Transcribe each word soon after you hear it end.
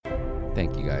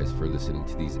Thank you guys for listening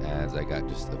to these ads. I got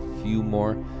just a few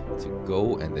more to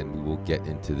go, and then we will get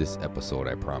into this episode,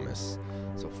 I promise.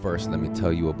 So first, let me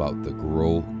tell you about the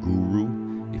Grow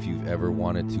Guru. If you've ever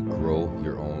wanted to grow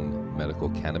your own medical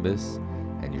cannabis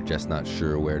and you're just not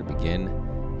sure where to begin,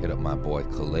 hit up my boy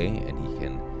Calais, and he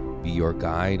can be your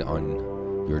guide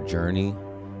on your journey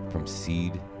from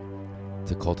seed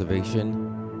to cultivation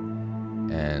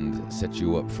and set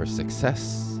you up for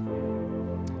success.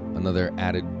 Another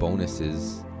added bonus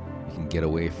is you can get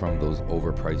away from those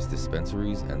overpriced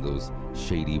dispensaries and those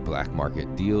shady black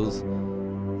market deals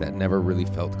that never really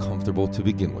felt comfortable to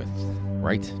begin with,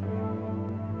 right?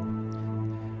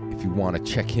 If you want to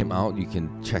check him out, you can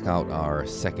check out our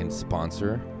second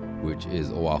sponsor, which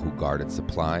is Oahu Garden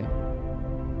Supply.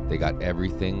 They got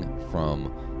everything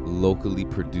from locally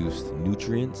produced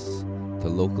nutrients to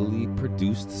locally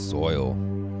produced soil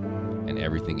and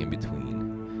everything in between.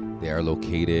 They are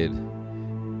located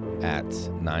at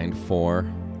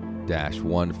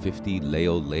 94-150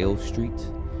 Leo Street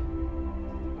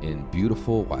in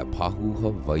beautiful Waipahu,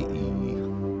 Hawaii.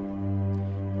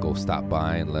 Go stop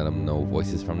by and let them know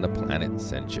Voices from the Planet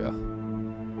sent ya.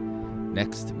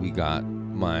 Next, we got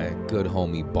my good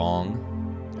homie Bong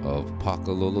of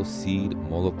Pakalolo Seed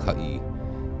Molokai.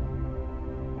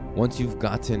 Once you've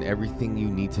gotten everything you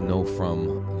need to know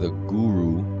from the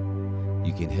guru,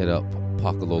 you can hit up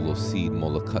Pakalolo Seed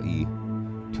Molokai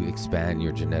to expand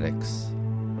your genetics.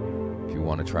 If you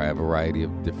want to try a variety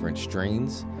of different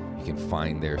strains, you can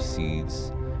find their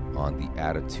seeds on the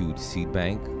Attitude Seed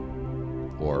Bank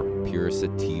or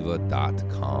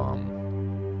puresativa.com.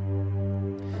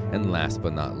 And last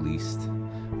but not least,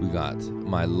 we got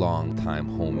my longtime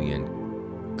homie and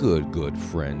good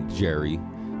friend Jerry,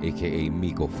 aka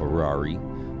Miko Ferrari,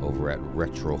 over at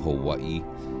Retro Hawaii,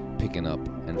 picking up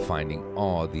and finding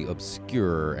all the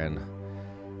obscure and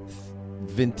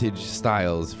vintage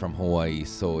styles from Hawaii.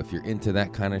 So if you're into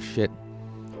that kind of shit,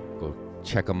 go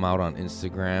check him out on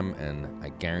Instagram, and I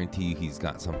guarantee you he's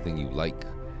got something you like.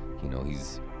 You know,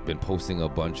 he's been posting a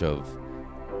bunch of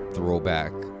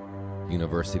throwback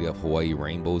University of Hawaii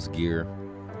Rainbows gear,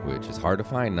 which is hard to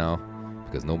find now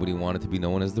because nobody wanted to be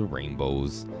known as the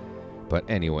Rainbows. But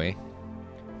anyway,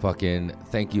 fucking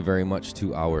thank you very much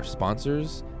to our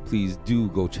sponsors. Please do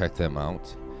go check them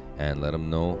out and let them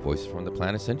know Voices from the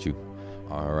Planet sent you.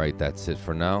 All right, that's it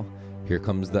for now. Here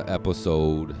comes the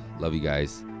episode. Love you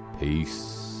guys.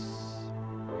 Peace.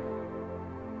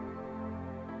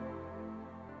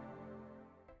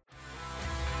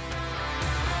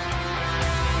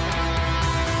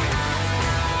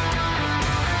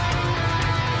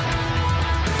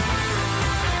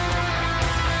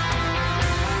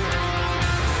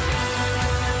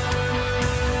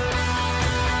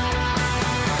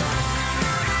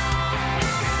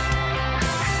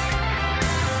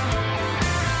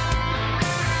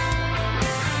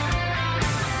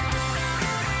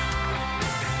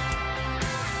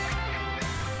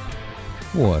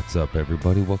 What's up,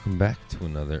 everybody? Welcome back to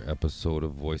another episode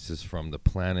of Voices from the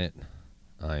Planet.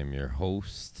 I'm your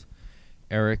host,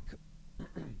 Eric.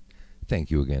 Thank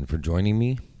you again for joining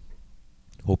me.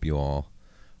 Hope you all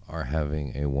are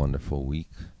having a wonderful week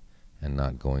and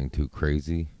not going too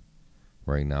crazy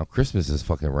right now. Christmas is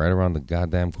fucking right around the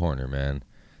goddamn corner, man.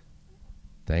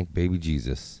 Thank baby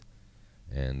Jesus.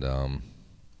 And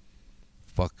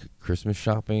fuck Christmas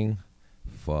shopping.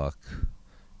 Fuck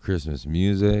Christmas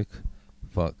music.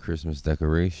 Fuck Christmas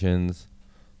decorations.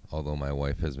 Although my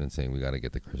wife has been saying we gotta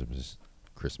get the Christmas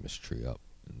tree up,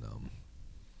 and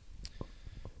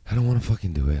I don't want to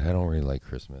fucking do it. I don't really like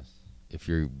Christmas. If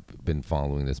you've been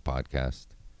following this podcast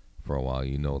for a while,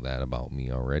 you know that about me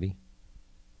already.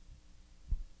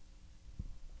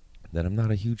 That I'm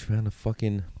not a huge fan of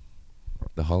fucking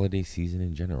the holiday season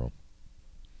in general.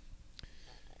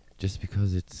 Just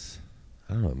because it's,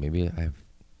 I don't know, maybe I have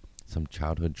some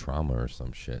childhood trauma or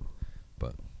some shit.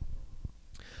 But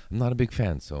I'm not a big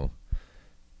fan, so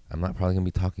I'm not probably going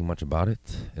to be talking much about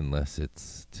it unless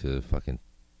it's to fucking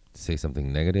say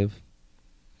something negative.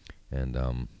 And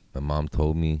my mom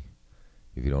told me,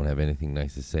 if you don't have anything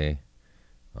nice to say,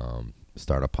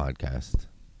 start a podcast.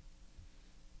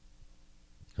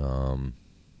 So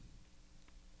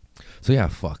yeah,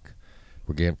 fuck.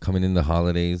 We're coming in the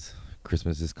holidays.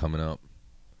 Christmas is coming up.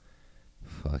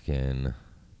 Fucking...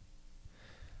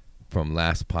 From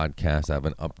last podcast, I have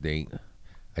an update.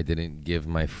 I didn't give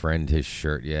my friend his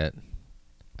shirt yet.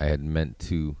 I had meant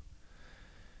to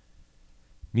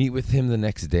meet with him the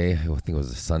next day. I think it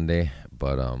was a Sunday,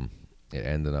 but it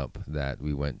ended up that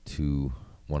we went to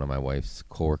one of my wife's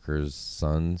coworkers'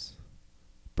 son's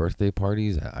birthday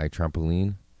parties at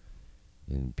iTrampoline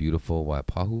in beautiful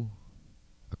Waipahu.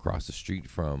 across the street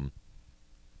from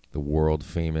the world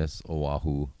famous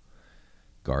Oahu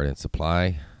Garden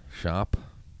Supply shop,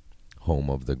 home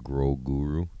of the Grow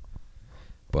Guru.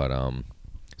 But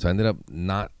so I ended up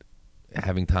not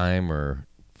having time or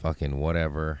fucking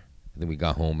whatever. Then we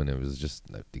got home and it was just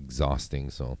exhausting.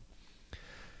 So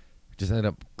just ended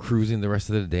up cruising the rest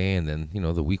of the day, and then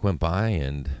the week went by,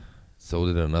 and so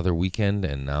did another weekend,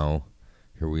 and now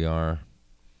here we are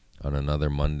on another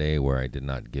Monday where I did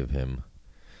not give him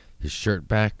his shirt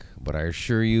back, but I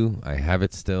assure you I have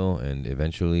it still, and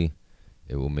eventually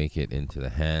it will make it into the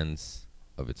hands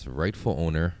of its rightful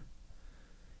owner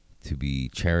to be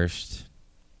cherished,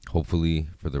 hopefully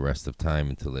for the rest of time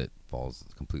until it falls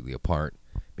completely apart.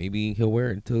 Maybe he'll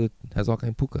wear it until it has all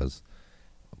kind of pukas,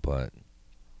 but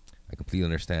I completely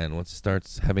understand once it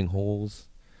starts having holes,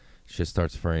 shit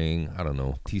starts fraying. I don't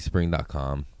know,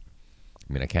 teespring.com.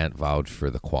 I mean, I can't vouch for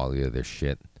the quality of their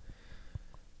shit,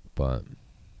 but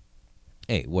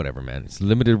hey, whatever, man. It's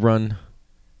limited run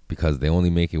because they only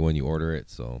make it when you order it,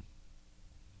 so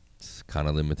it's kind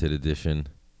of limited edition.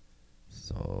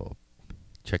 So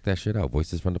check that shit out.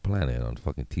 Voices from the Planet on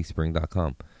fucking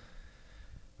teespring.com.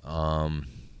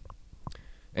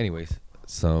 Anyways,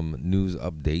 some news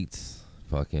updates.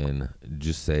 Fucking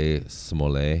Jussi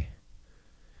Smollett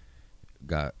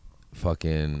got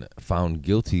fucking found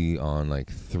guilty on like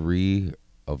 3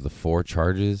 of the 4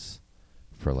 charges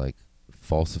for like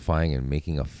falsifying and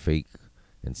making a fake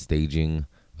and staging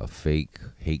a fake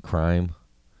hate crime,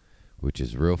 which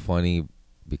is real funny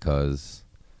because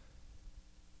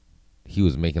he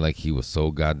was making like he was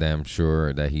so goddamn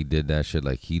sure that he did that shit.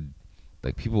 Like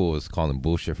people was calling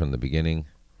bullshit from the beginning,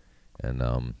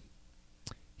 and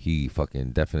he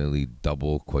fucking definitely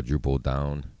quadruple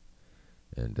down,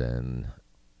 and then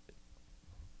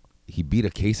he beat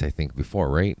a case I think before,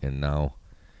 right? And now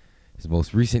his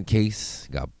most recent case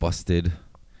got busted,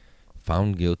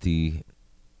 found guilty,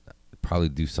 probably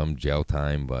do some jail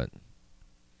time, but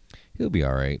he'll be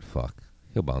all right. Fuck,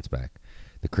 he'll bounce back.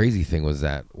 The crazy thing was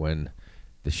that when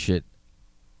the shit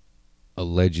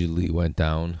allegedly went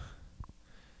down,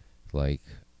 like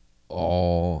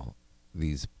all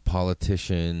these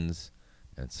politicians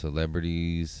and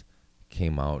celebrities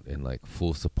came out in like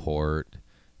full support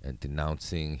and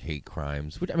denouncing hate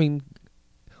crimes, which, I mean,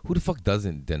 who the fuck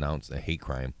doesn't denounce a hate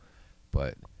crime?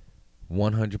 But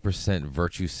 100%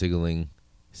 virtue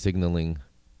signaling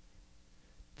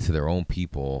to their own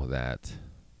people that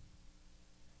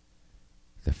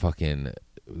they're fucking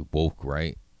woke,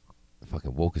 right?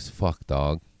 Fucking woke as fuck,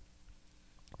 dog.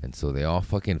 And so they all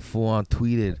fucking full on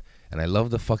tweeted. And I love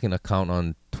the fucking account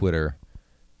on Twitter.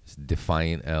 It's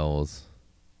Defiant L's.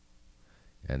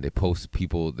 And they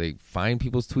find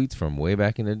people's tweets from way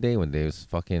back in the day when they was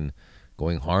fucking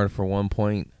going hard for one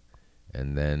point.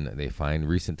 And then they find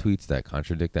recent tweets that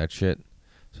contradict that shit.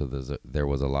 So there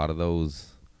was a lot of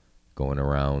those going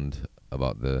around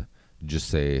about the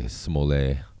Jussi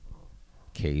Smollett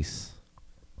case.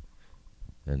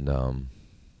 And,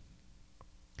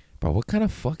 bro, what kind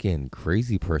of fucking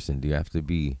crazy person do you have to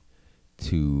be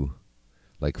to,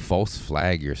 like, false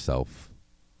flag yourself?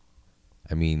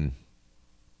 I mean,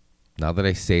 now that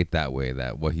I say it that way,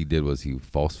 that what he did was he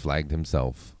false flagged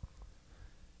himself.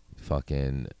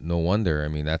 Fucking no wonder. I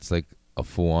mean, that's like a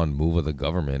full-on move of the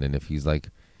government. And if he's like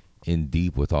in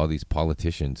deep with all these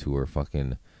politicians who are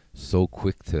fucking so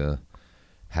quick to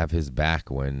have his back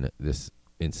when this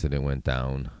incident went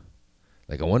down,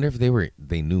 like, I wonder if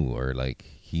they knew, or like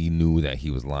he knew that he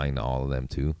was lying to all of them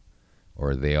too,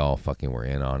 or they all fucking were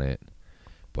in on it.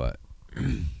 But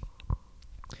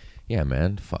yeah,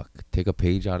 man, fuck, take a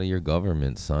page out of your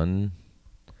government, son.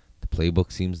 The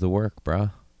playbook seems to work,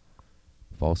 bruh.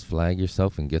 False flag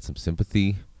yourself and get some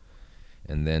sympathy,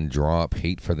 and then draw up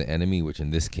hate for the enemy, which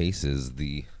in this case is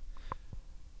the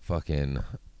fucking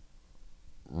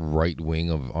right wing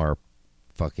of our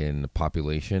fucking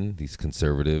population, these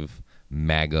conservative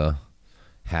MAGA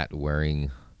hat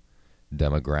wearing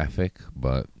demographic.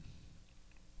 But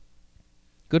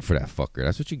good for that fucker.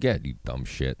 That's what you get, you dumb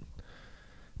shit.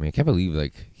 I mean, I can't believe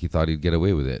like he thought he'd get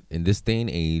away with it in this day and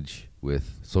age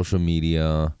with social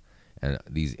media and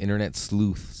these internet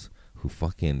sleuths who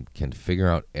fucking can figure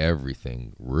out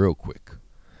everything real quick.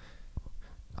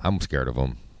 I'm scared of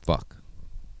them. Fuck.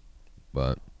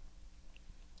 But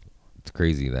it's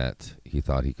crazy that he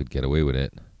thought he could get away with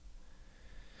it.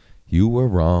 You were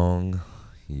wrong.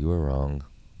 You were wrong.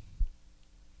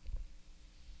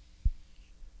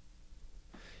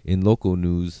 In local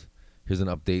news, here's an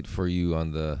update for you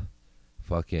on the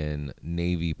fucking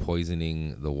Navy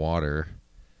poisoning the water.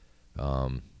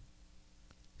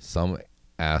 Some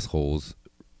assholes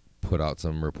put out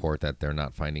some report that they're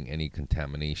not finding any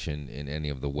contamination in any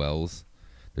of the wells,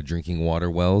 the drinking water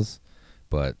wells,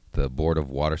 but the Board of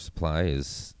Water Supply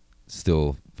is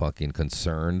still fucking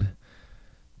concerned,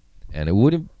 and I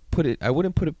wouldn't put it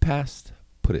past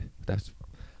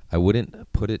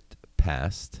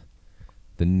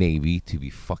the Navy to be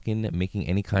fucking making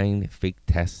any kind of fake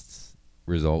tests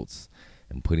results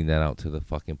and putting that out to the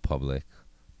fucking public.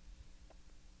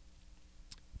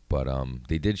 But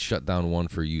they did shut down one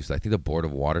for use. I think the Board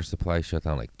of Water Supply shut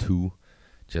down like 2,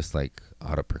 just like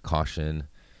out of precaution.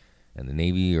 And the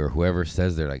Navy or whoever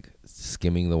says they're like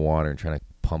skimming the water and trying to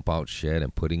pump out shit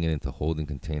and putting it into holding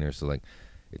containers. So like,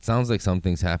 it sounds like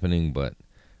something's happening, but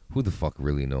who the fuck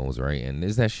really knows, right? And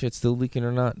is that shit still leaking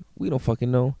or not? We don't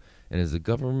fucking know. And is the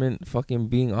government fucking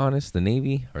being honest? The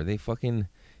Navy, are they fucking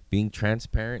being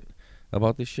transparent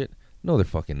about this shit? No, they're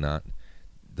fucking not.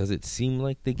 Does it seem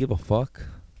like they give a fuck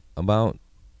about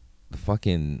the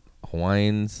fucking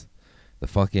Hawaiians, the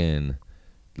fucking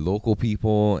local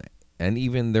people, and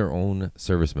even their own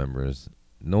service members?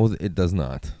 No, it does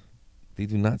not. They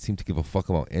do not seem to give a fuck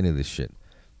about any of this shit.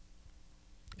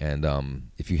 And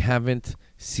if you haven't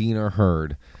seen or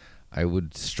heard, I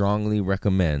would strongly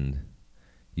recommend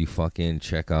you fucking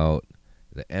check out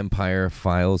the Empire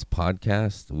Files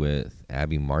podcast with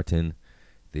Abby Martin.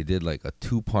 They did like a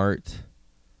 2-part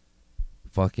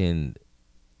fucking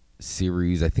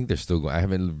series. I think they're still going. I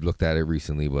haven't looked at it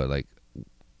recently, but like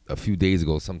a few days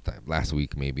ago, sometime last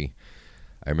week maybe,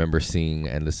 I remember seeing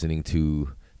and listening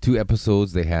to 2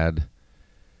 episodes. They had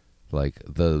like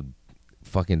the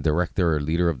fucking director or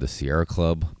leader of the Sierra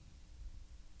Club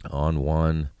on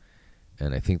one,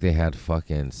 and I think they had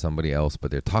fucking somebody else,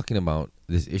 but they're talking about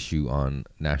this issue on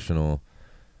national,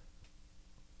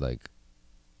 like,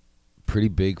 pretty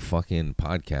big fucking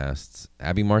podcasts.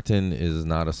 Abby Martin is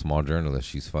not a small journalist.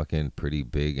 She's fucking pretty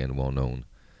big and well known.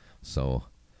 So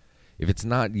if it's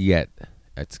not yet,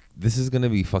 this is gonna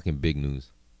be fucking big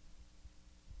news.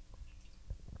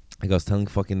 Like I was telling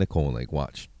fucking Nicole, like,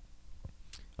 watch,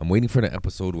 I'm waiting for the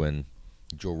episode when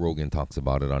Joe Rogan talks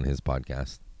about it on his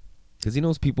podcast, because he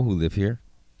knows people who live here.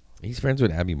 He's friends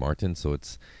with Abby Martin, so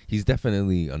he's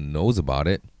definitely knows about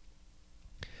it.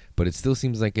 But it still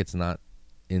seems like it's not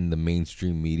in the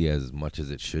mainstream media as much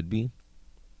as it should be.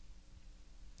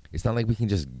 It's not like we can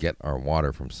just get our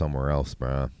water from somewhere else,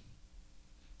 bruh.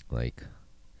 Like,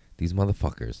 these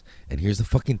motherfuckers. And here's the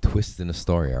fucking twist in the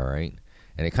story, all right?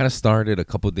 And it kind of started a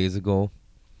couple days ago.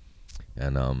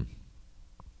 And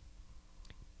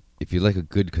if you like a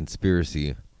good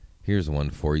conspiracy, here's one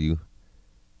for you.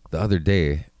 The other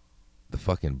day, the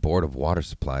fucking Board of Water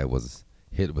Supply was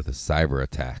hit with a cyber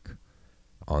attack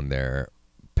on their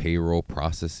payroll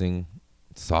processing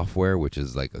software, which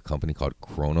is like a company called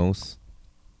Kronos.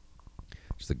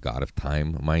 Just the god of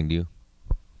time, mind you.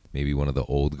 Maybe one of the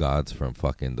old gods from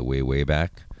fucking the way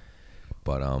back.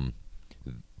 But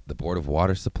the Board of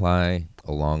Water Supply,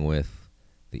 along with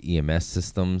the EMS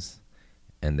systems,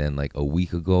 and then like a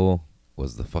week ago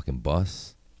was the fucking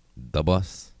bus,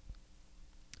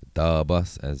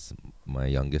 as my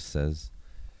youngest says.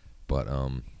 But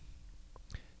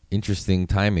interesting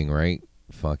timing, right?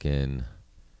 Fucking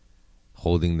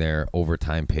holding their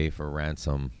overtime pay for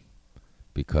ransom,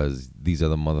 because these are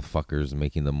the motherfuckers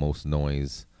making the most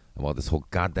noise about this whole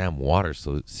goddamn water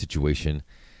situation.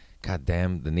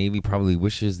 Goddamn, the Navy probably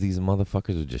wishes these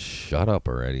motherfuckers would just shut up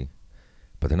already.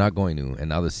 But they're not going to. And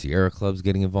now the Sierra Club's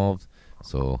getting involved.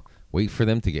 So wait for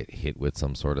them to get hit with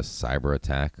some sort of cyber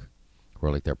attack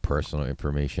where like their personal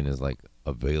information is like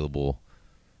available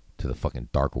to the fucking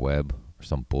dark web or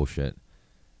some bullshit.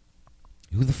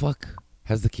 Who the fuck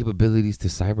has the capabilities to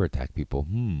cyber attack people?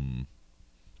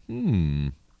 I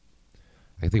can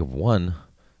think of one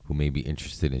who may be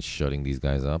interested in shutting these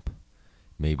guys up.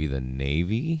 Maybe the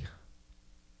Navy.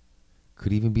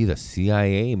 Could even be the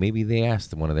CIA. Maybe they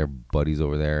asked one of their buddies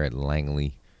over there at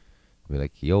Langley. Be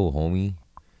like, yo, homie,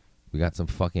 we got some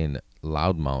fucking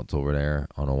loudmouths over there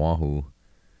on Oahu.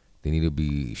 They need to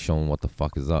be shown what the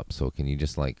fuck is up. So can you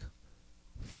just like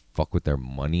fuck with their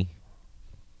money?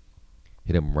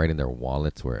 Hit them right in their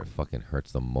wallets where it fucking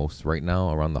hurts the most right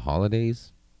now around the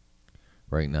holidays.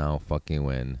 Right now, fucking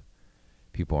when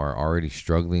people are already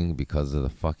struggling because of the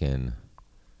fucking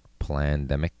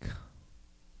pandemic.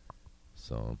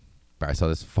 So, but I saw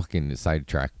this fucking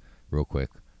sidetrack real quick.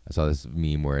 I saw this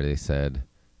meme where they said,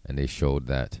 and they showed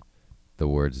that the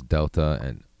words Delta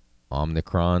and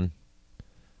Omicron,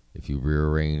 if you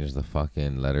rearrange the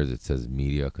fucking letters, it says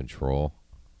media control.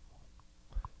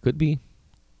 Could be.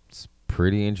 It's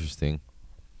pretty interesting.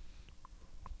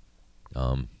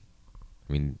 I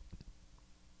mean,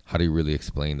 how do you really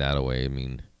explain that away? I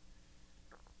mean,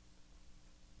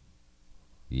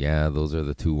 Yeah, those are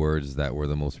the two words that were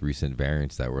the most recent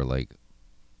variants that were like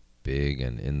big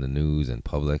and in the news and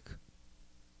public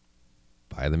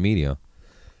by the media.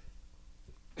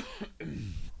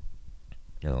 And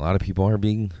a lot of people are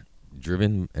being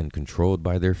driven and controlled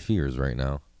by their fears right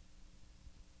now.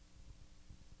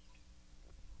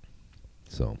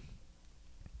 So,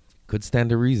 could stand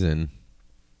to reason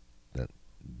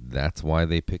that's why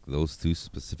they picked those two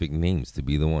specific names to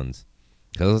be the ones.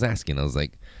 Because I was asking, I was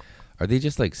like, are they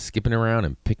just like skipping around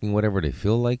and picking whatever they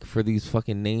feel like for these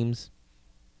fucking names?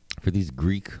 For these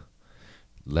Greek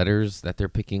letters that they're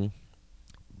picking?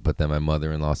 But then my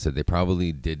mother-in-law said they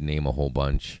probably did name a whole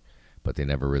bunch, but they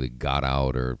never really got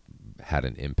out or had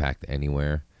an impact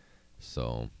anywhere.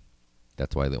 So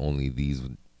that's why only these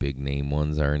big name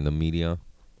ones are in the media,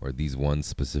 or these ones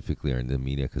specifically are in the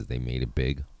media because they made it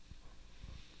big.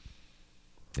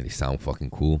 And they sound fucking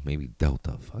cool. Maybe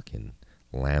Delta, fucking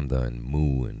Lambda and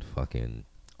Mu and fucking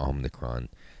Omicron.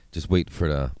 Just wait for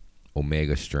the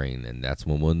Omega strain, and that's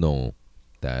when we'll know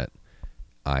that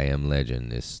I Am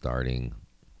Legend is starting.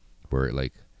 We're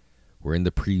in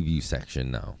the preview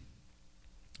section now.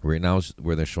 Right now is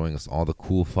where they're showing us all the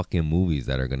cool fucking movies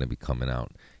that are going to be coming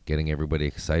out, getting everybody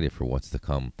excited for what's to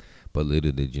come. But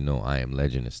little did you know, I Am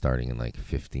Legend is starting in like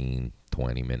 15,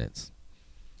 20 minutes.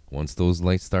 Once those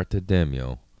lights start to dim,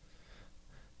 yo,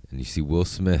 and you see Will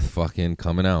Smith fucking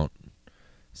coming out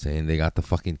saying they got the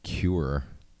fucking cure,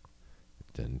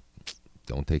 then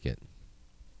don't take it.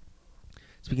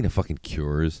 Speaking of fucking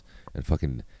cures and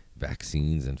fucking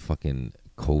vaccines and fucking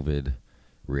COVID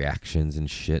reactions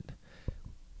and shit,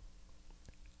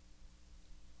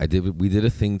 we did a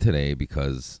thing today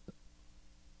because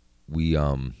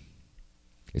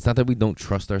it's not that we don't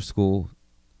trust our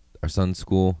son's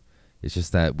school. It's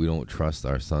just that we don't trust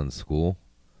our son's school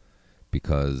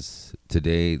because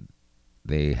today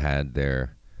they had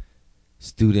their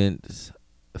students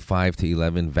 5 to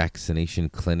 11 vaccination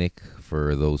clinic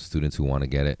for those students who want to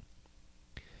get it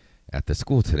at the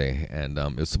school today. And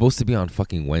it was supposed to be on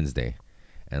fucking Wednesday.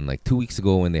 And like 2 weeks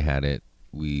ago when they had it,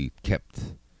 we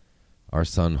kept our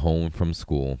son home from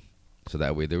school. So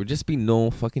that way there would just be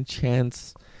no fucking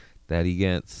chance that he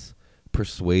gets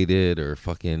persuaded or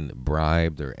fucking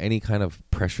bribed or any kind of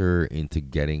pressure into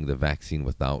getting the vaccine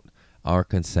without our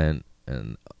consent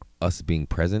and us being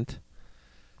present.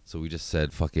 So we just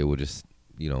said, fuck it, we'll just,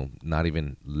 not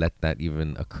even let that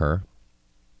even occur.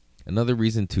 Another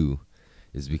reason too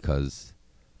is because,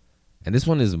 and this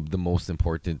one is the most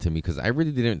important to me because I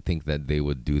really didn't think that they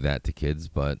would do that to kids,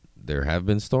 but there have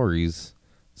been stories,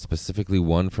 specifically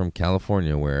one from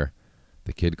California where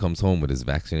the kid comes home with his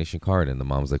vaccination card and the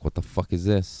mom's like, what the fuck is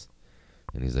this?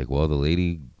 And he's like, well, the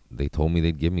lady, they told me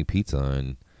they'd give me pizza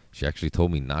and she actually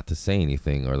told me not to say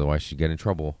anything or otherwise she'd get in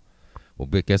trouble. Well,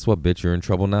 guess what, bitch? You're in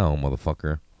trouble now,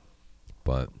 motherfucker.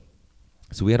 But,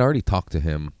 so we had already talked to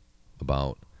him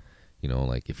about,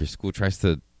 like if your school tries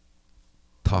to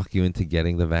talk you into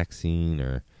getting the vaccine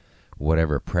or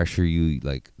whatever, pressure you,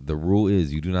 like the rule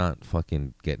is you do not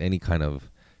fucking get any kind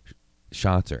of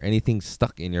shots or anything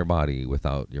stuck in your body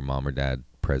without your mom or dad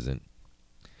present.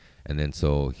 And then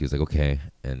so he was like, okay,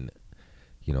 and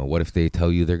what if they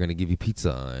tell you they're going to give you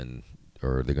pizza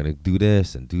or they're going to do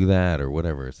this and do that or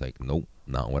whatever? It's like, nope,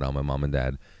 not without my mom and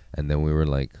dad. And then we were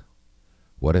like,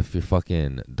 what if your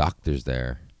fucking doctor's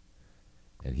there?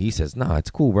 And he says, nah,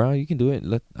 it's cool, bro, you can do it,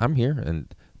 I'm here.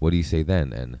 And what do you say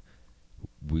then? And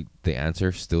the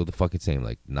answer still the fucking same,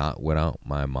 like, not without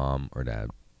my mom or dad.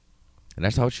 And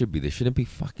that's how it should be. They shouldn't be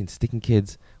fucking sticking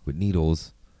kids with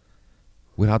needles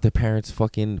without their parents'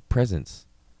 fucking presence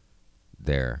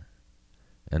there.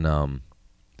 And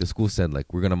the school said,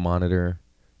 like, we're going to monitor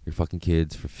your fucking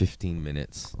kids for 15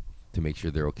 minutes to make sure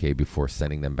they're okay before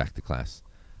sending them back to class.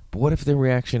 But what if their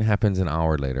reaction happens an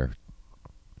hour later?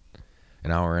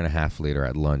 An hour and a half later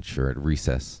at lunch or at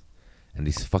recess? And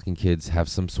these fucking kids have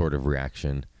some sort of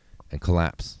reaction and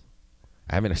collapse.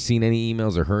 I haven't seen any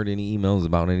emails or heard any emails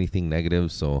about anything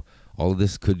negative, so all of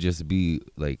this could just be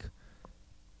like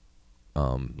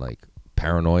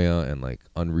paranoia and like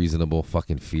unreasonable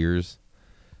fucking fears.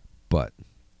 But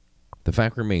the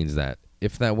fact remains that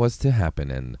if that was to happen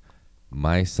and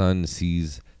my son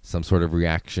sees some sort of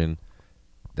reaction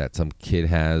that some kid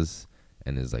has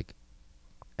and is like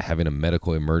having a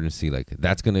medical emergency, like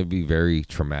that's going to be very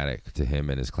traumatic to him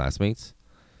and his classmates.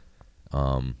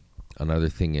 Another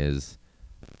thing is,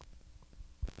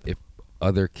 if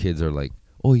other kids are like,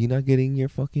 oh, you're not getting your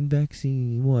fucking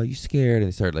vaccine, well, you scared, and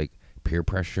they start like peer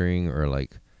pressuring or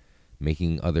like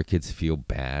making other kids feel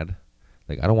bad.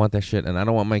 Like, I don't want that shit, and I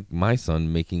don't want my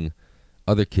son making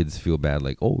other kids feel bad.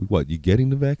 Like, oh, what, you getting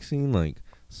the vaccine? Like,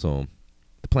 so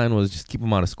plan was just keep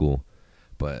him out of school.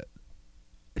 But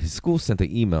his school sent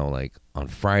an email like on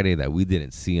Friday that we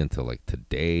didn't see until like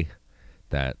today,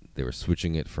 that they were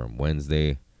switching it from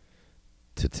Wednesday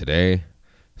to today.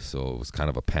 So it was kind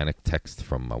of a panic text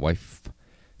from my wife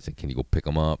saying, can you go pick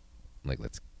him up? Like,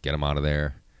 let's get him out of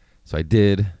there. So I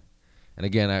did. And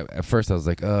again, at first I was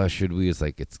like, should we? It's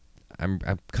like,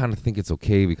 I kind of think it's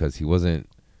okay because he wasn't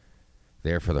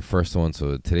there for the first one.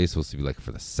 So today's supposed to be like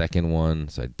for the second one.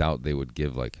 So I doubt they would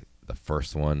give like the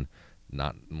first one,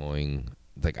 not knowing.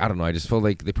 Like, I don't know. I just felt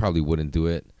like they probably wouldn't do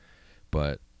it.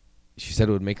 But she said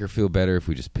it would make her feel better if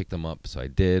we just picked them up. So I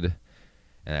did.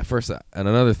 And at first, and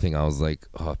another thing, I was like,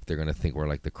 oh, they're going to think we're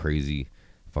like the crazy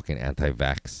fucking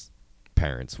anti-vax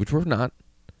parents, which we're not.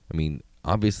 I mean,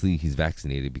 obviously he's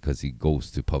vaccinated because he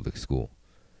goes to public school.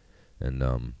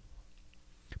 And,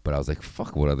 but I was like,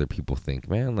 fuck what other people think,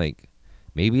 man. Like,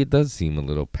 maybe it does seem a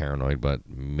little paranoid, but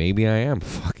maybe I am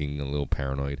fucking a little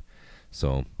paranoid.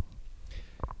 So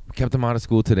we kept him out of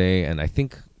school today. And I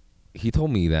think he told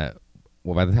me that,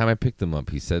 well, by the time I picked him up,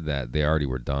 he said that they already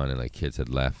were done and like kids had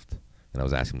left. And I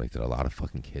was asking him, like, did a lot of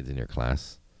fucking kids in your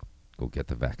class go get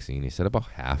the vaccine? He said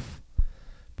about half.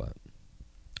 But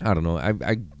I don't know.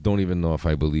 I don't even know if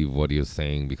I believe what he was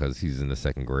saying because he's in the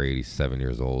second grade. He's 7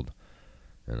 years old.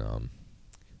 And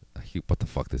what the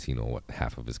fuck does he know what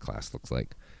half of his class looks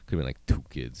like? Could have been like 2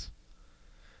 kids.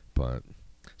 But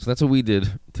so that's what we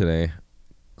did today.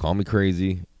 Call me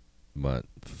crazy, but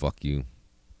fuck you.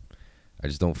 I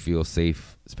just don't feel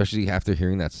safe, especially after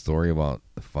hearing that story about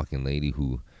the fucking lady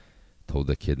who told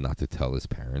the kid not to tell his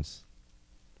parents.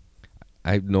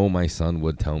 I know my son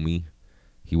would tell me.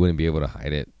 He wouldn't be able to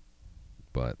hide it,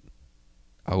 but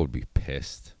I would be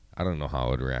pissed. I don't know how I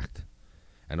would react.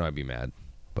 I know I'd be mad,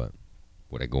 but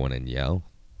would I go in and yell?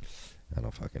 I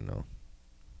don't fucking know.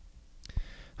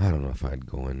 I don't know if I'd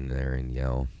go in there and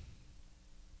yell.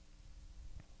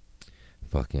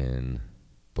 Fucking.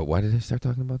 But why did I start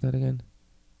talking about that again?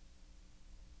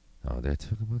 Oh, did I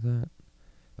talk about that?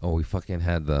 Oh, we fucking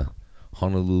had the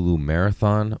Honolulu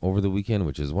Marathon over the weekend,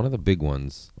 which is one of the big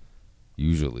ones,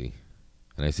 usually.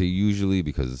 And I say usually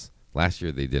because last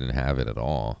year they didn't have it at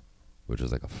all, which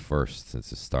was like a first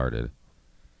since it started.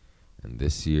 And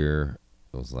this year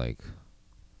it was like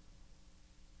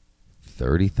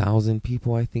 30,000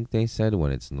 people, I think they said,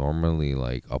 when it's normally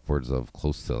like upwards of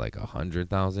close to like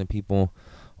 100,000 people,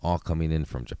 all coming in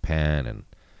from Japan and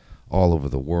all over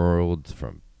the world,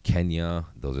 from Kenya.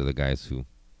 Those are the guys who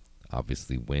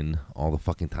obviously win all the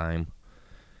fucking time.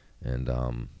 And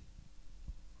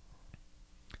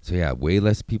so yeah, way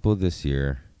less people this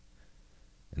year.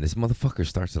 And this motherfucker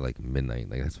starts at like midnight.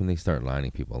 Like, that's when they start lining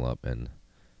people up. And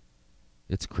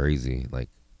it's crazy. Like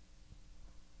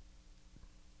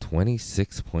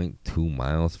 26.2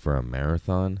 miles for a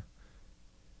marathon,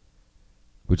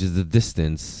 which is the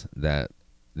distance that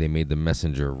they made the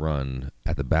messenger run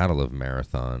at the Battle of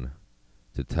Marathon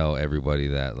to tell everybody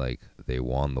that like they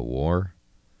won the war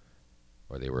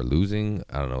or they were losing.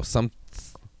 I don't know.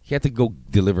 He had to go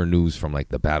deliver news from like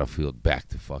the battlefield back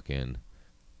to fucking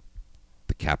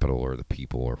the capital or the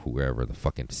people or whoever, the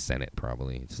fucking Senate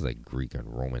probably. This is like Greek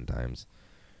and Roman times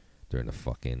during the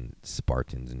fucking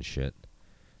Spartans and shit.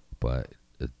 But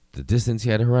the distance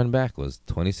he had to run back was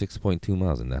 26.2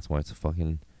 miles, and that's why it's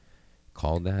fucking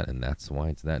called that, and that's why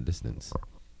it's that distance.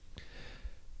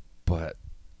 But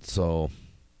so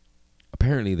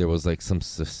apparently there was like some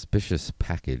suspicious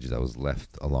package that was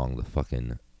left along the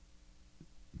fucking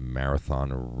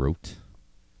marathon route,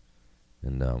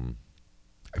 and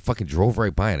I fucking drove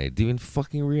right by it and I didn't even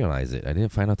fucking realize it. I didn't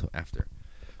find out till after.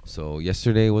 So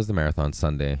yesterday was the marathon,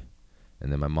 Sunday,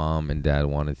 and then my mom and dad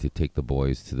wanted to take the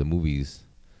boys to the movies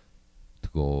to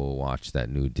go watch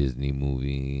that new Disney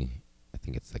movie. I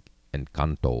think it's like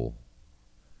Encanto.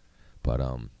 But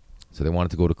so they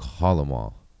wanted to go to Kahala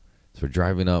Mall. So we're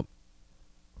driving up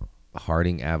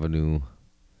Harding Avenue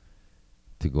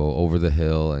to go over the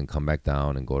hill and come back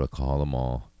down and go to Kahala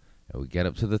Mall. And we get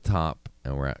up to the top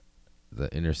and we're at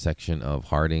the intersection of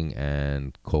Harding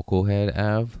and Cocoa Head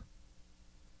Ave.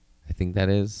 I think that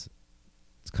is.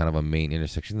 It's kind of a main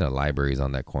intersection. The library's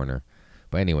on that corner.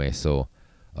 But anyway, so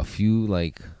a few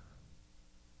like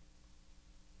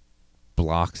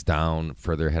blocks down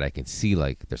further ahead, I can see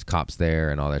like there's cops there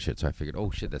and all that shit. So I figured,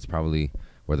 oh shit, that's probably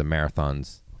where the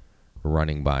marathon's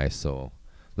running by. So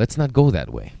let's not go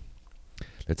that way.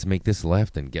 Let's make this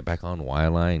left and get back on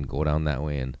Waialae and go down that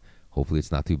way, and hopefully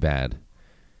it's not too bad.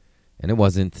 And it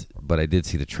wasn't, but I did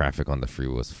see the traffic on the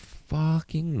freeway was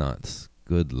fucking nuts.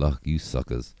 Good luck, you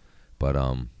suckers. But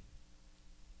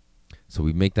So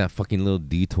we make that fucking little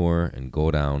detour and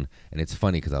go down. And it's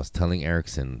funny because I was telling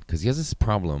Erickson, because he has this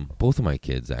problem. Both of my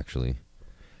kids actually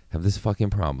have this fucking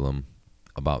problem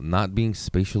about not being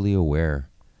spatially aware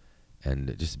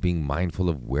and just being mindful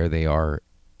of where they are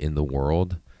in the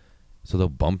world. So they'll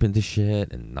bump into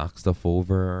shit and knock stuff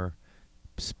over,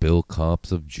 spill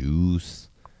cups of juice,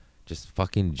 just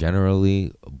fucking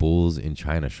generally bulls in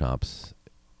china shops.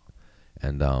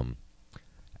 And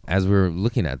as we're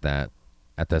looking at that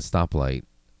stoplight,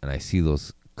 and I see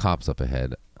those cops up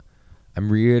ahead,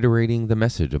 I'm reiterating the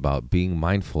message about being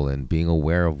mindful and being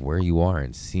aware of where you are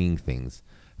and seeing things.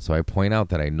 So I point out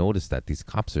that I noticed that these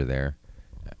cops are there,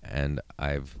 and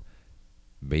I've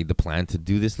made the plan to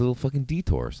do this little fucking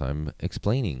detour. So I'm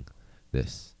explaining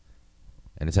this.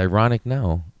 And it's ironic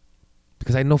now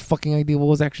because I had no fucking idea what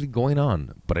was actually going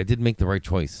on. But I did make the right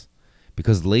choice.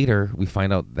 Because later we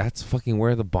find out that's fucking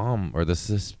where the bomb or the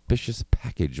suspicious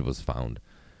package was found.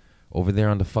 Over there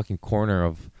on the fucking corner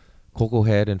of Cocoa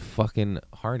Head and fucking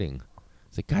Harding.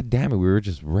 It's like, God damn it, we were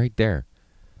just right there.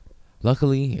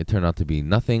 Luckily, it turned out to be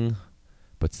nothing.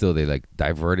 But still, they like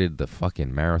diverted the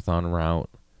fucking marathon route.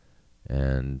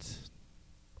 And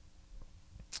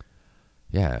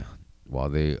yeah, while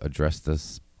they addressed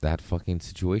that fucking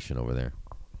situation over there.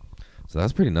 So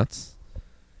that's pretty nuts.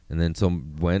 And then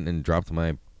went and dropped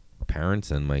my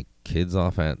parents and my kids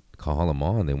off at Kahala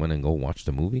Mall, and they went and go watch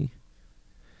the movie.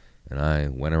 And I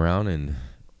went around and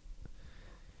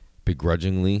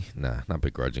not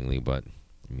begrudgingly, but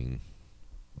I mean,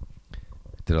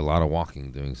 did a lot of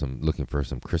walking, looking for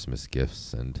some Christmas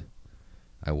gifts, and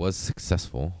I was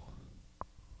successful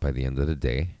by the end of the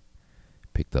day.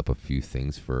 Picked up a few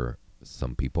things for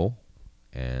some people,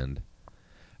 and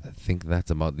I think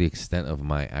that's about the extent of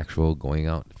my actual going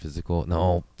out physical.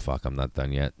 No, fuck, I'm not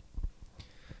done yet.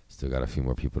 Still got a few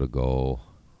more people to go.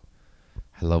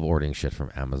 I love ordering shit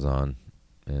from Amazon,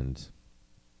 and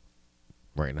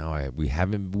right now we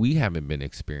haven't been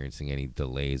experiencing any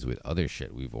delays with other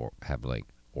shit we've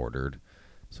ordered.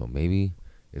 So maybe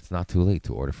it's not too late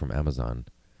to order from Amazon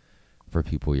for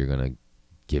people you're gonna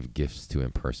give gifts to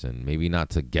in person. Maybe not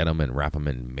to get them and wrap them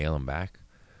and mail them back,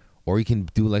 or you can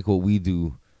do like what we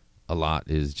do a lot,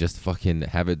 is just fucking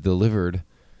have it delivered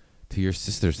to your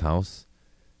sister's house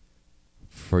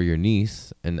for your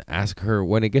niece and ask her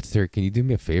when it gets there, can you do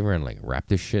me a favor and like wrap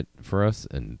this shit for us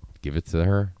and give it to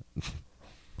her?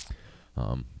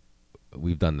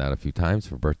 We've done that a few times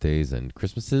for birthdays and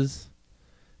Christmases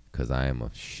because I am a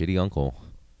shitty uncle,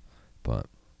 but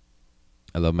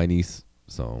I love my niece.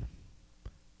 So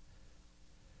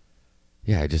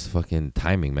yeah, just fucking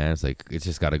timing, man. It's like, it's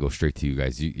just got to go straight to you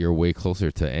guys. You're way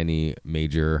closer to any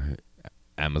major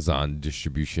Amazon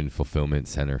distribution fulfillment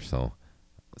center. So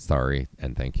sorry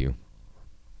and thank you.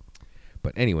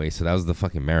 But anyway, so that was the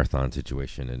fucking marathon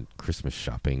situation and Christmas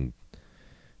shopping.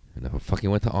 And I fucking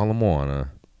went to Ala Moana.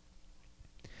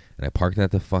 And I parked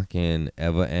at the fucking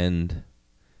Eva end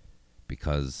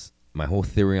because my whole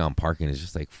theory on parking is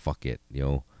just like, fuck it,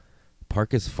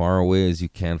 park as far away as you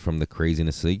can from the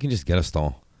craziness so you can just get a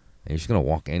stall. And you're just going to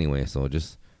walk anyway. So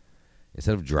just,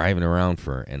 instead of driving around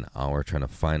for an hour trying to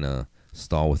find a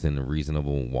stall within a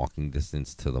reasonable walking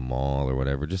distance to the mall or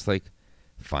whatever, just like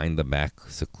find the back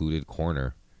secluded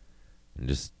corner and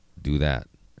just do that.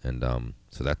 And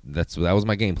so that was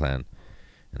my game plan.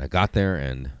 And I got there,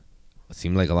 and it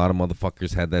seemed like a lot of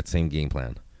motherfuckers had that same game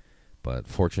plan. But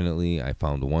fortunately, I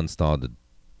found one stall. The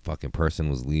fucking person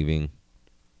was leaving,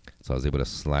 so I was able to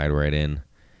slide right in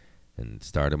and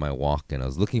started my walk. And I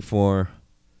was looking for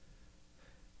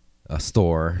a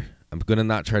store. I'm going to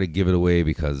not try to give it away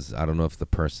because I don't know if the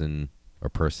person or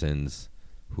persons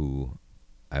who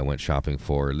I went shopping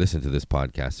for listen to this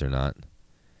podcast or not.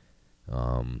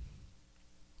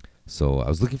 So I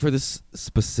was looking for this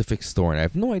specific store, and I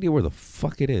have no idea where the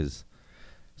fuck it is.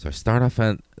 So I start off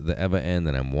at the Eva end,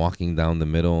 and I'm walking down the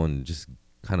middle and just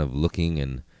kind of looking,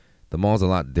 and the mall's a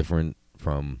lot different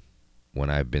from when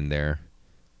I've been there.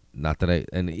 Not that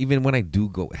and even when I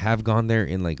have gone there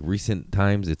in like recent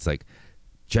times, it's like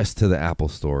just to the Apple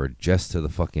store, just to the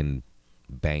fucking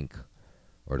bank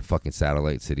or the fucking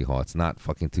satellite city hall. It's not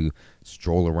fucking to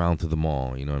stroll around to the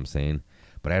mall, you know what I'm saying?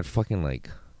 But I had fucking like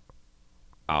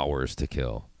hours to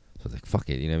kill. So I was like, fuck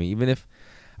it, you know what I mean? Even if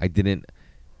I didn't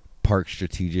park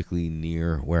strategically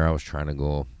near where I was trying to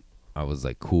go, I was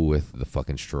like cool with the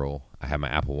fucking stroll. I had my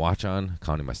Apple Watch on,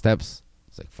 counting my steps.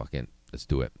 It's like, fuck it, let's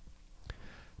do it.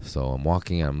 So I'm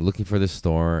walking, I'm looking for this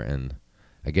store, and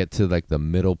I get to like the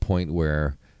middle point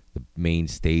where the main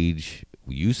stage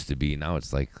used to be. Now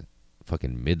it's like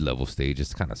fucking mid-level stage.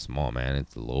 It's kind of small, man.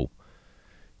 It's low.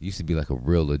 It used to be like a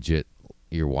real legit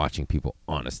you're watching people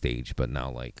on a stage, but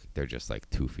now like they're just like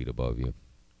 2 feet above you.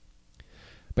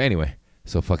 But anyway,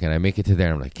 so fucking I make it to there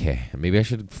and I'm like, okay, maybe I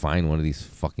should find one of these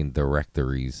fucking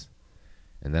directories.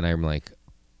 And then I'm like,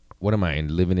 what am I,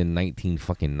 living in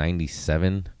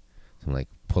 1997? So I'm like,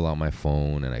 pull out my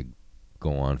phone and I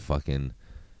go on fucking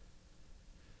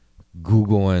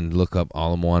Google and look up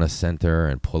Ala Moana Center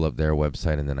and pull up their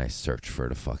website, and then I search for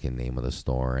the fucking name of the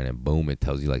store, and then boom, it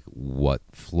tells you like what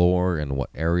floor and what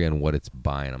area and what it's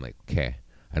by. And I'm like, okay,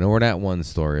 I know where that one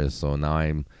store is. So now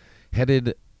I'm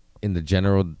headed in the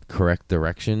general correct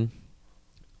direction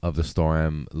of the store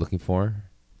I'm looking for,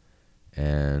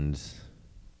 and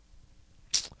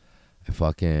I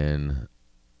fucking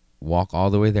walk all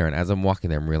the way there. And as I'm walking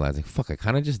there, I'm realizing, fuck, I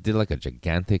kind of just did like a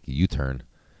gigantic U-turn.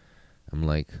 I'm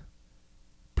like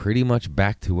pretty much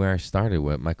back to where I started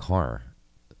with my car.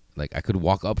 Like I could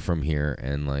walk up from here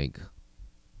and like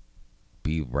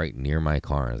be right near my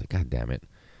car. I was like, God damn it,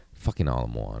 fucking Ala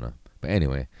Moana. But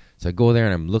anyway, so I go there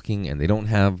and I'm looking, and they don't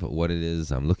have what it is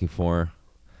I'm looking for.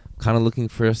 I'm kind of looking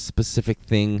for a specific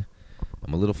thing.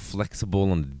 I'm a little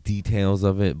flexible on the details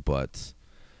of it, but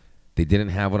they didn't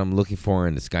have what I'm looking for,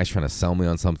 and this guy's trying to sell me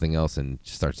on something else and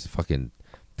starts fucking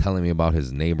telling me about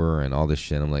his neighbor and all this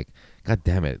shit. I'm like, God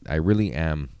damn it, I really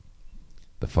am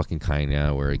the fucking kind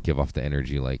now where I give off the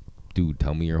energy like, dude,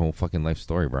 tell me your whole fucking life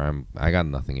story, bro. I got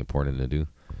nothing important to do.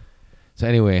 So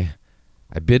anyway,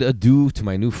 I bid adieu to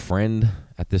my new friend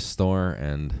at this store,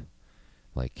 and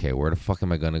like, okay, where the fuck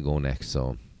am I gonna go next?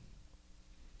 So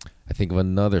I think of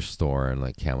another store, and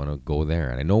like, okay, I'm gonna go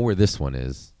there, and I know where this one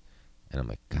is, and I'm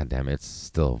like, God damn it, it's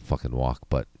still a fucking walk,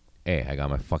 but hey, I got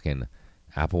my fucking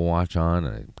Apple Watch on,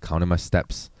 and I'm counting my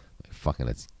steps. Like, fucking,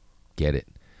 let's get it.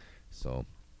 So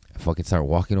I fucking start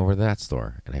walking over to that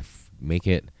store, and I make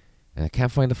it, and I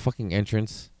can't find the fucking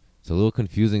entrance. It's a little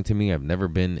confusing to me. I've never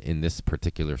been in this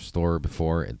particular store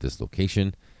before at this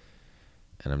location,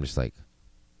 and I'm just like,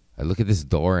 I look at this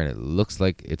door, and it looks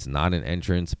like it's not an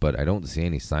entrance, but I don't see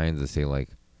any signs that say like,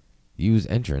 use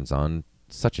entrance on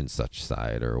such and such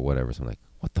side or whatever. So I'm like,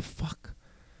 what the fuck?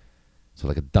 So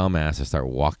like a dumbass, I start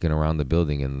walking around the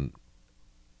building, and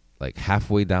like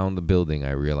halfway down the building,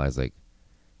 I realize like,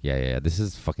 yeah, this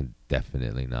is fucking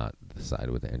definitely not the side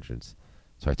with the entrance.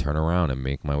 So I turn around and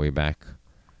make my way back.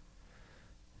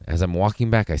 As I'm walking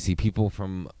back, I see people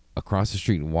from across the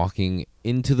street walking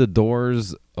into the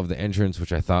doors of the entrance,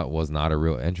 which I thought was not a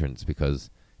real entrance because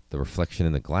the reflection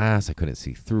in the glass, I couldn't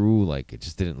see through. Like, it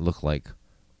just didn't look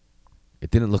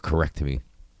correct to me.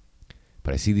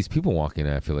 But I see these people walking,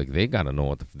 and I feel like they gotta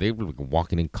know they were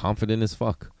walking in confident as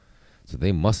fuck. So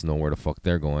they must know where the fuck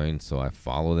they're going. So I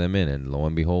follow them in, and lo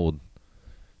and behold,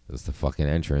 it's the fucking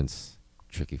entrance.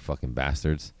 Tricky fucking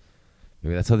bastards.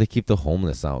 Maybe that's how they keep the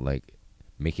homeless out. Like,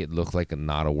 make it look like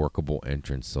not a workable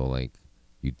entrance, so like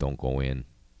you don't go in.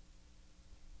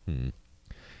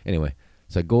 Anyway,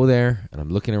 so I go there, and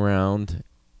I'm looking around,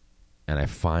 and I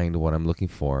find what I'm looking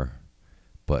for,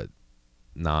 but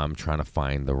now I'm trying to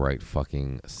find the right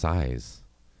fucking size.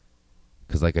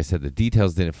 Because like I said, the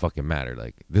details didn't fucking matter.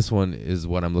 Like, this one is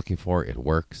what I'm looking for. It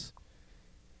works.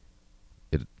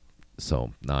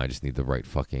 So now I just need the right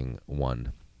fucking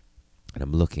one. And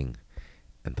I'm looking.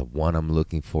 And the one I'm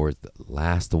looking for is the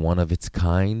last one of its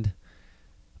kind.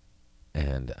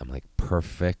 And I'm like,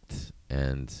 perfect.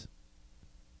 And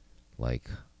like,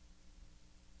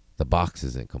 the box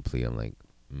isn't complete. I'm like,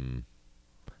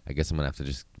 I guess I'm going to have to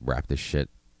just wrap this shit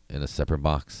in a separate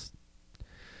box.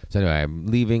 So anyway, I'm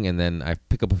leaving, and then I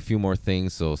pick up a few more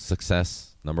things. So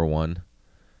success, number 1.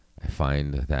 I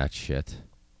find that shit.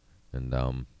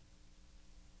 And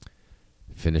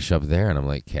finish up there, and I'm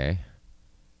like, okay,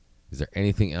 is there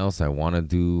anything else I want to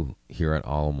do here at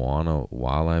Ala Moana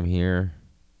while I'm here?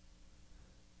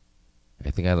 I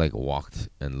think I like walked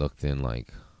and looked in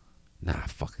like,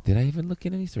 fuck, did I even look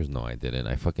in any stores? No, I didn't.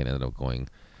 I fucking ended up going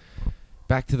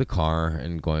back to the car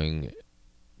and going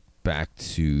back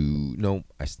to, nope,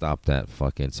 I stopped at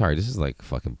fucking, sorry, this is like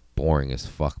fucking boring as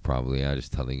fuck probably. I'm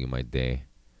just telling you my day.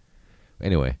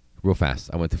 Anyway, real fast,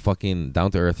 I went to fucking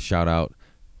Down to Earth, shout out,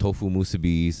 tofu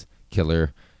musubis,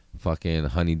 killer, fucking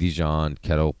honey Dijon,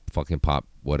 kettle, fucking pop,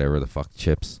 whatever the fuck,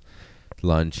 chips,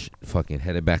 lunch, fucking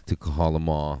headed back to Kahala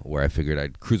Mall, where I figured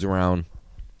I'd cruise around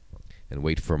and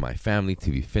wait for my family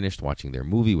to be finished watching their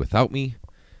movie without me,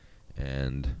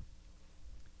 and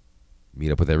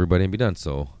meet up with everybody and be done.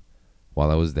 So while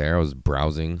I was there, I was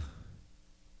browsing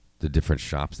the different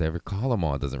shops there. Kahala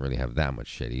Mall doesn't really have that much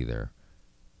shit either.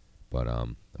 But I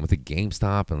went to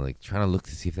GameStop and like trying to look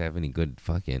to see if they have any good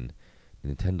fucking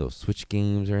Nintendo Switch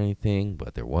games or anything,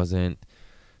 but there wasn't.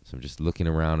 So I'm just looking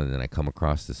around, and then I come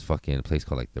across this fucking place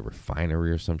called like the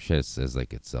Refinery or some shit. It says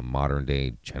like it's a modern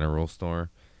day general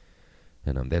store,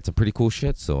 and they had some pretty cool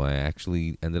shit. So I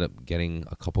actually ended up getting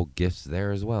a couple gifts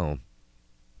there as well.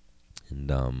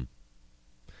 And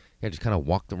yeah, just kind of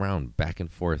walked around back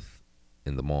and forth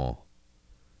in the mall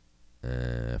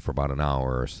for about an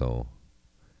hour or so,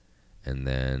 and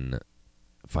then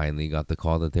finally got the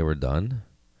call that they were done.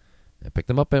 I picked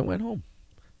them up and went home,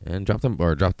 and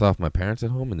dropped off my parents at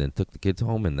home, and then took the kids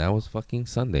home, and that was fucking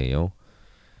Sunday, yo.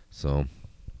 So,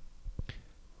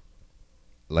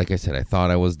 like I said, I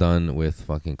thought I was done with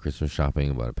fucking Christmas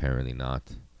shopping, but apparently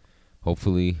not.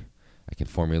 Hopefully, I can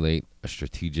formulate a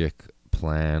strategic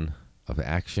plan of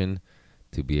action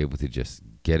to be able to just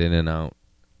get in and out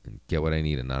and get what I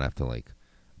need and not have to like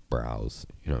browse.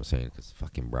 You know what I'm saying? Because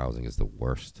fucking browsing is the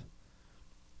worst.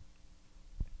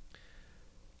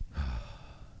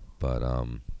 But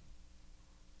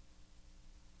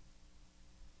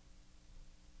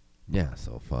yeah,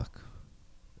 so fuck.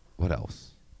 What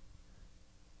else?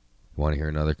 You want to hear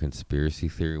another conspiracy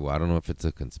theory? Well, I don't know if it's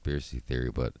a conspiracy theory,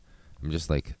 but I'm just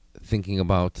like thinking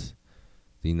about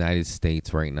the United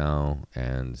States right now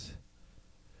and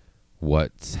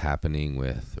what's happening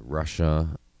with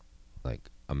Russia, like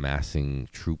amassing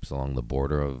troops along the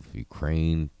border of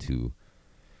Ukraine to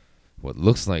what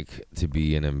looks like to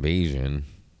be an invasion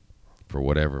for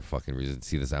whatever fucking reason.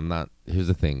 See this, here's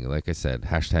the thing, like I said,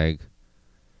 hashtag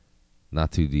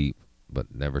not too deep,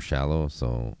 but never shallow,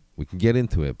 so we can get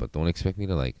into it, but don't expect me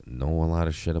to like know a lot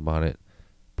of shit about it.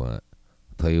 But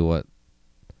I'll tell you what,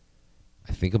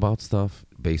 I think about stuff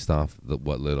based off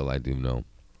what little I do know.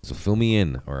 So fill me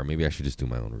in, or maybe I should just do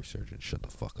my own research and shut the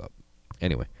fuck up.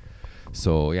 Anyway,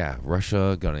 so yeah,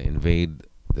 Russia gonna invade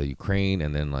the Ukraine,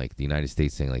 and then like the United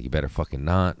States saying like you better fucking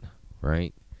not,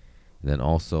 right? And then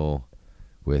also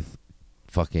with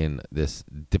fucking this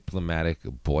diplomatic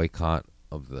boycott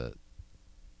of the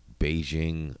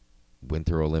Beijing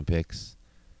Winter Olympics,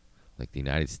 like the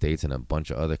United States and a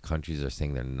bunch of other countries are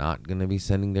saying they're not gonna be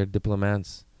sending their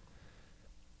diplomats,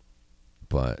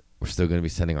 but we're still going to be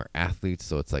sending our athletes.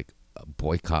 So it's like a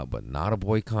boycott, but not a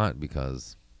boycott,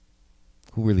 because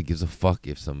who really gives a fuck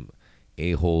if some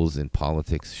a-holes in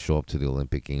politics show up to the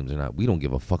Olympic Games or not? We don't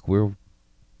give a fuck. I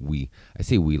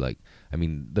say we, like, I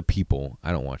mean, the people.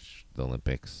 I don't watch the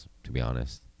Olympics, to be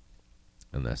honest,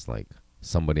 unless like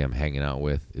somebody I'm hanging out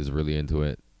with is really into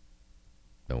it.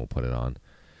 Then we'll put it on.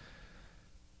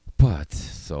 But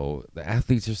so the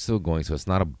athletes are still going, so it's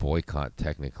not a boycott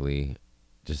technically.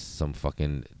 Just some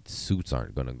fucking suits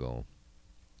aren't gonna go.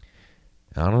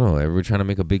 I don't know. Everybody's trying to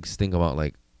make a big stink about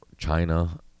like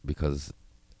China because,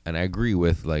 and I agree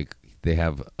with like they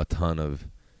have a ton of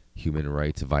human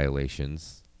rights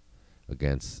violations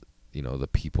against the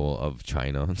people of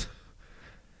China,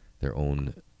 their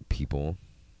own people,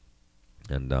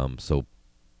 and so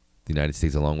the United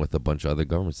States, along with a bunch of other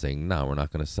governments, saying, "No, we're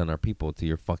not gonna send our people to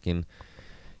your fucking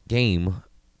games."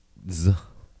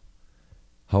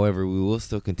 However, we will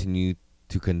still continue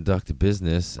to conduct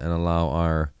business and allow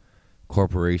our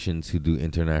corporations who do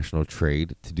international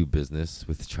trade to do business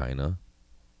with China.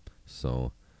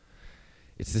 So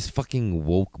it's this fucking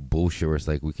woke bullshit where it's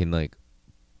like we can like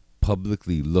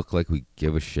publicly look like we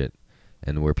give a shit,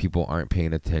 and where people aren't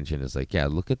paying attention, it's like, yeah,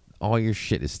 look at all your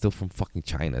shit is still from fucking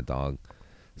China, dog.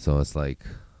 So it's like,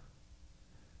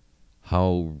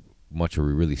 how much are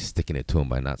we really sticking it to them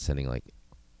by not sending like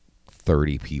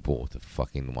 30 people to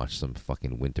fucking watch some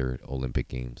fucking Winter Olympic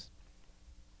Games?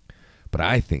 But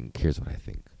I think, here's what I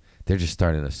think. They're just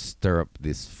starting to stir up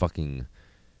this fucking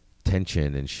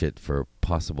tension and shit for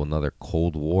possible another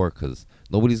Cold War, because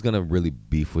nobody's going to really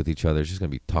beef with each other. It's just going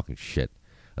to be talking shit.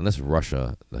 Unless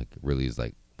Russia, like, really is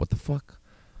like, what the fuck?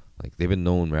 Like, they've been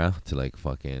known, to, like,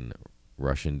 fucking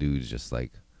Russian dudes just,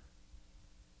 like,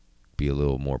 be a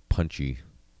little more punchy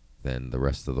than the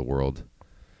rest of the world.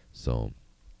 So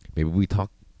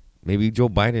maybe Joe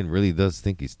Biden really does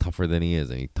think he's tougher than he is,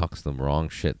 and he talks some wrong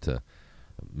shit to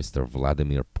Mr.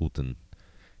 Vladimir Putin,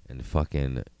 and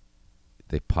fucking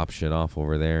they pop shit off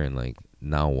over there, and like,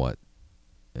 now what?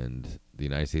 And the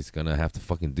United States is gonna have to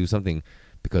fucking do something,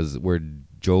 because where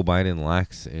Joe Biden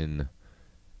lacks in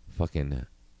fucking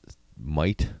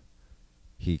might,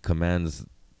 he commands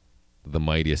the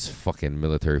mightiest fucking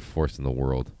military force in the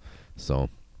world. So,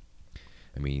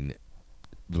 I mean,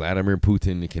 Vladimir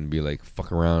Putin can be like,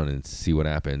 fuck around and see what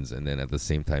happens, and then at the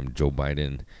same time, Joe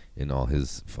Biden, in all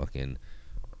his fucking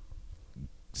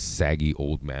saggy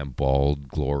old man bald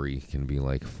glory, can be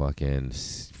like, fucking,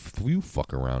 you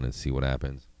fuck around and see what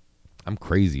happens. I'm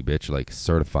crazy, bitch, like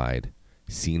certified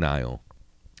senile.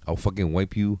 I'll fucking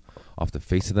wipe you off the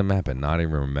face of the map and not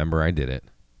even remember I did it.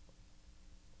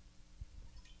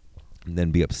 and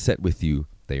then be upset with you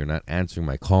that you're not answering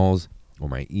my calls or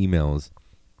my emails.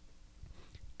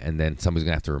 And then somebody's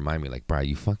going to have to remind me, like, bro,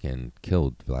 you fucking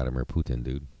killed Vladimir Putin,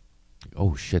 dude.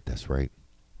 Oh, shit, that's right.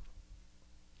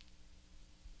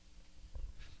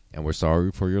 And we're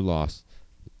sorry for your loss.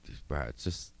 Bro, it's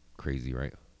just crazy,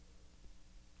 right?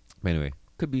 But anyway,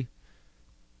 could be.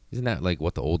 Isn't that like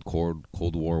what the old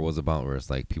Cold War was about, where it's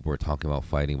like people were talking about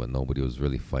fighting, but nobody was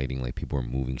really fighting? Like people were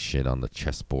moving shit on the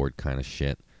chessboard kind of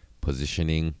shit.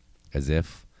 Positioning as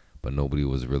if, but nobody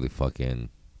was really fucking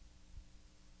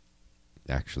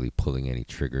actually pulling any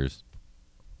triggers.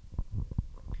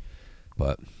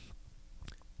 But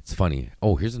it's funny.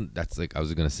 Oh, that's like I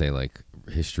was gonna say, like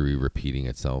history repeating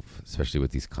itself, especially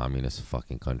with these communist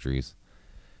fucking countries.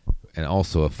 And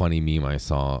also a funny meme I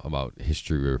saw about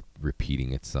history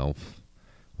repeating itself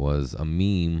was a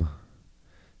meme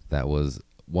that was,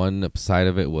 one side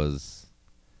of it was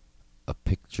a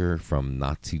picture from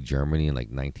Nazi Germany in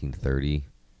like 1930s,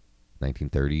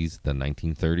 the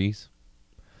 1930s.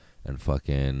 And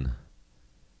fucking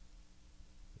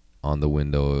on the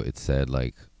window it said,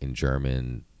 like, in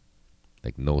German,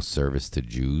 like, no service to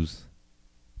Jews.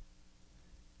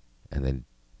 And then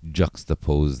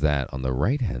juxtapose that on the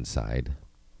right hand side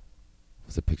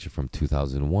was a picture from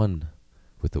 2001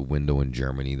 with a window in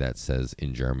Germany that says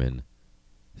in German,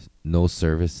 no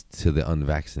service to the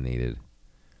unvaccinated.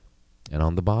 And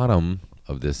on the bottom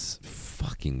of this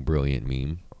fucking brilliant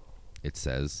meme, it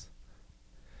says,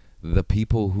 the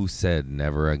people who said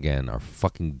never again are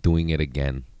fucking doing it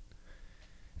again.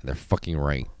 And they're fucking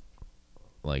right.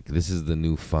 Like, this is the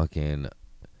new fucking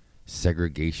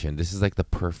segregation. This is like the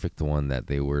perfect one that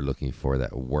they were looking for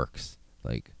that works.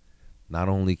 Like, not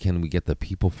only can we get the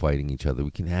people fighting each other,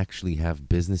 we can actually have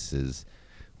businesses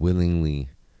willingly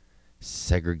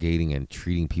segregating and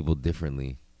treating people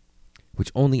differently,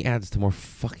 which only adds to more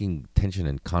fucking tension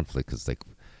and conflict. Because, like,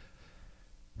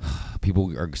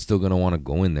 people are still going to want to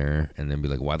go in there and then be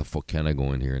like, why the fuck can't I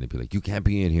go in here? And they'd be like, you can't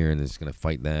be in here. And they're just going to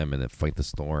fight them and then fight the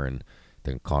store, and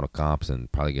they're going to call the cops and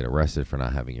probably get arrested for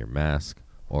not having your mask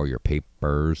or your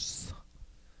papers.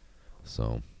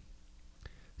 So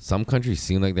some countries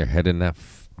seem like they're heading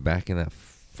back in that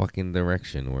fucking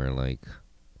direction where, like,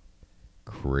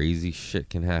 crazy shit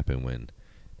can happen when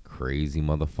crazy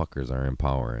motherfuckers are in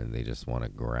power and they just want to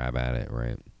grab at it,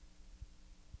 right?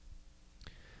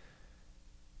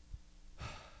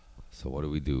 So what do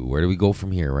we do? Where do we go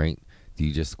from here, right? Do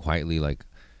you just quietly, like,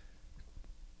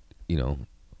 you know,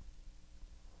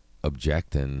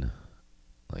 object and,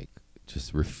 like,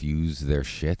 just refuse their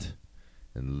shit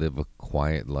and live a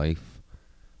quiet life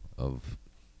of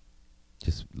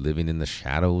just living in the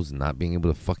shadows and not being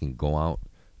able to fucking go out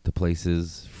to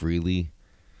places freely?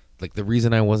 Like, the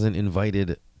reason I wasn't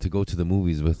invited to go to the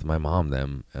movies with my mom,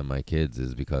 them, and my kids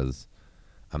is because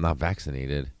I'm not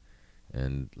vaccinated.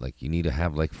 And, like, you need to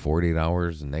have, like, 48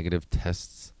 hours negative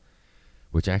tests,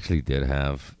 which I actually did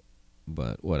have,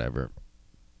 but whatever.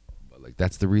 But, like,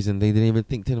 that's the reason they didn't even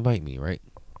think to invite me, right?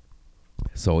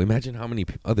 So imagine how many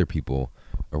other people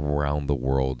around the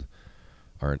world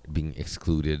are being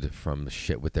excluded from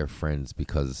shit with their friends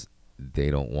because they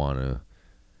don't want to,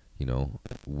 you know,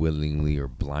 willingly or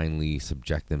blindly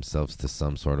subject themselves to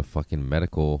some sort of fucking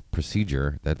medical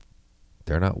procedure that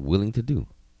they're not willing to do.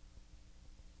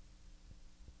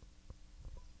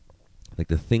 Like,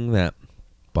 the thing that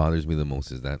bothers me the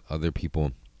most is that other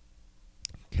people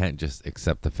can't just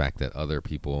accept the fact that other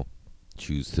people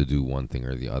choose to do one thing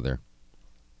or the other.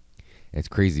 And it's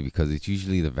crazy because it's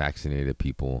usually the vaccinated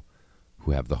people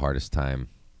who have the hardest time.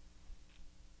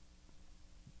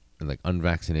 And, like,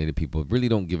 unvaccinated people really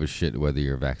don't give a shit whether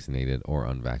you're vaccinated or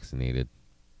unvaccinated.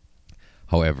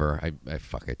 However, I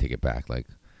take it back. Like,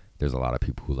 there's a lot of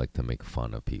people who like to make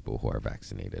fun of people who are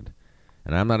vaccinated.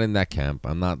 And I'm not in that camp.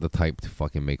 I'm not the type to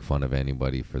fucking make fun of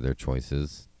anybody for their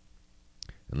choices.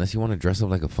 Unless you want to dress up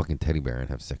like a fucking teddy bear and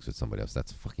have sex with somebody else.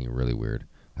 That's fucking really weird.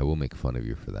 I will make fun of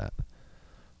you for that.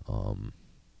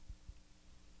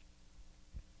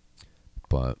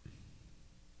 But,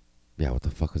 yeah, what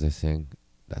the fuck was I saying?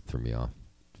 That threw me off.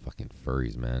 Fucking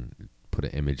furries, man. Put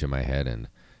an image in my head and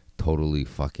totally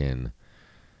fucking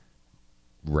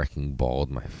wrecking balled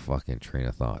my fucking train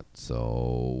of thought.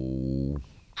 So,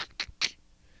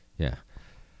 yeah,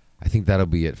 I think that'll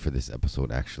be it for this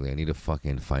episode, actually. I need to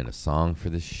fucking find a song for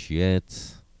this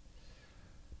shit.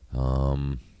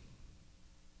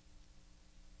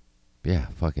 Yeah,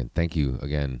 fucking thank you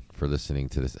again for listening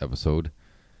to this episode.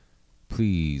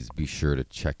 Please be sure to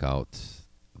check out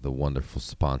the wonderful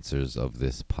sponsors of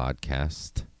this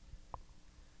podcast.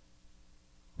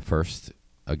 First,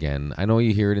 again, I know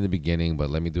you hear it in the beginning,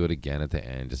 but let me do it again at the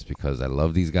end just because I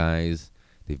love these guys.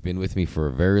 They've been with me for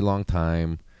a very long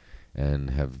time and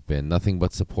have been nothing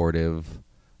but supportive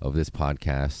of this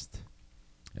podcast.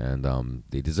 And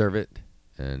they deserve it.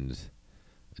 And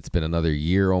it's been another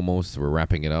year almost. We're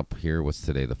wrapping it up here. What's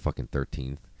today? The fucking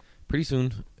 13th. Pretty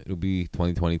soon, it'll be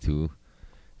 2022.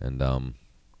 And,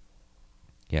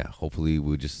 yeah, hopefully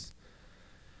we'll just...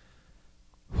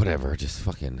 Whatever, just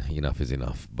fucking enough is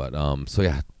enough. But, so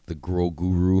yeah, the Grow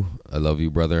Guru. I love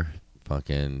you, brother.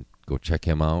 Fucking go check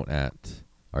him out at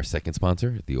our second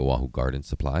sponsor, the Oahu Garden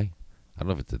Supply. I don't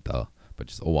know if it's a duh, but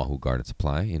just Oahu Garden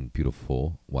Supply in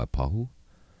beautiful Waipahu.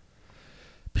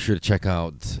 Be sure to check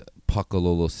out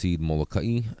Pakalolo Seed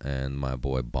Molokai and my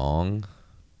boy Bong.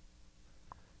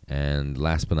 And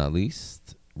last but not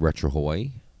least, Retro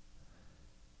Hawaii.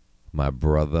 My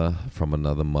brother from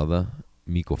another mother,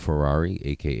 Miko Ferrari,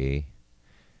 a.k.a.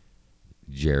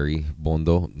 Jerry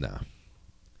Bondo. Nah.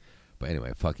 But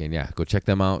anyway, fucking yeah. Go check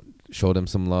them out. Show them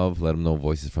some love. Let them know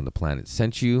Voices from the Planet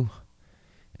sent you.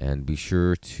 And be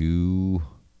sure to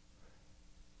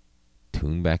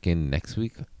tune back in next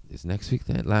week. Is next week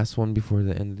the last one before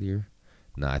the end of the year?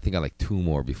 Nah, I think I like 2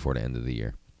 more before the end of the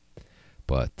year.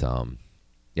 But,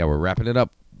 yeah, we're wrapping it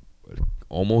up.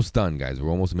 Almost done, guys.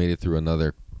 We're almost made it through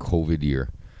another COVID year.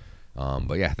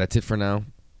 But yeah, that's it for now.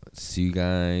 See you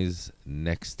guys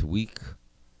next week.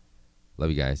 Love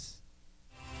you guys.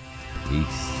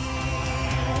 Peace.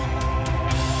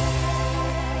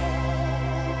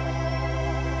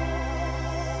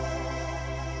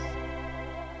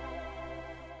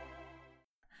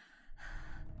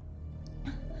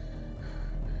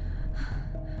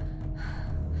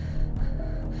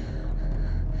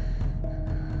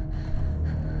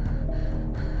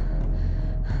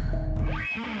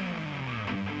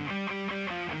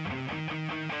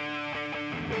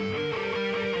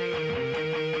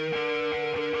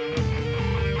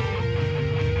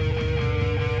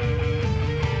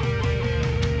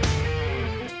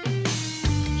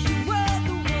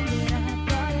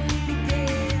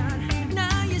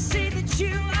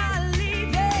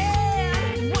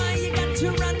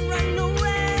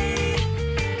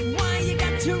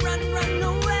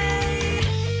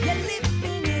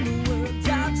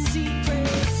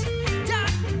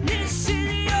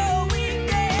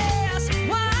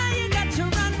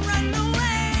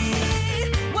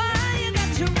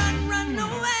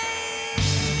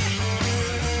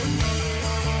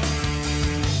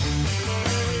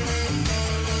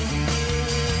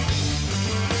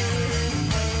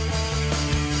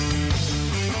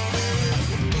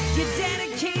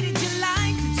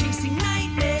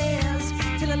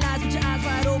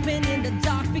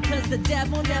 The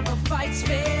devil never fights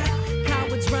fair.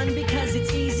 Cowards run because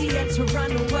it's easier to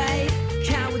run away.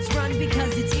 Cowards run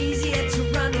because it's easier to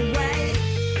run away.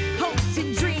 Hopes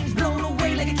and dreams.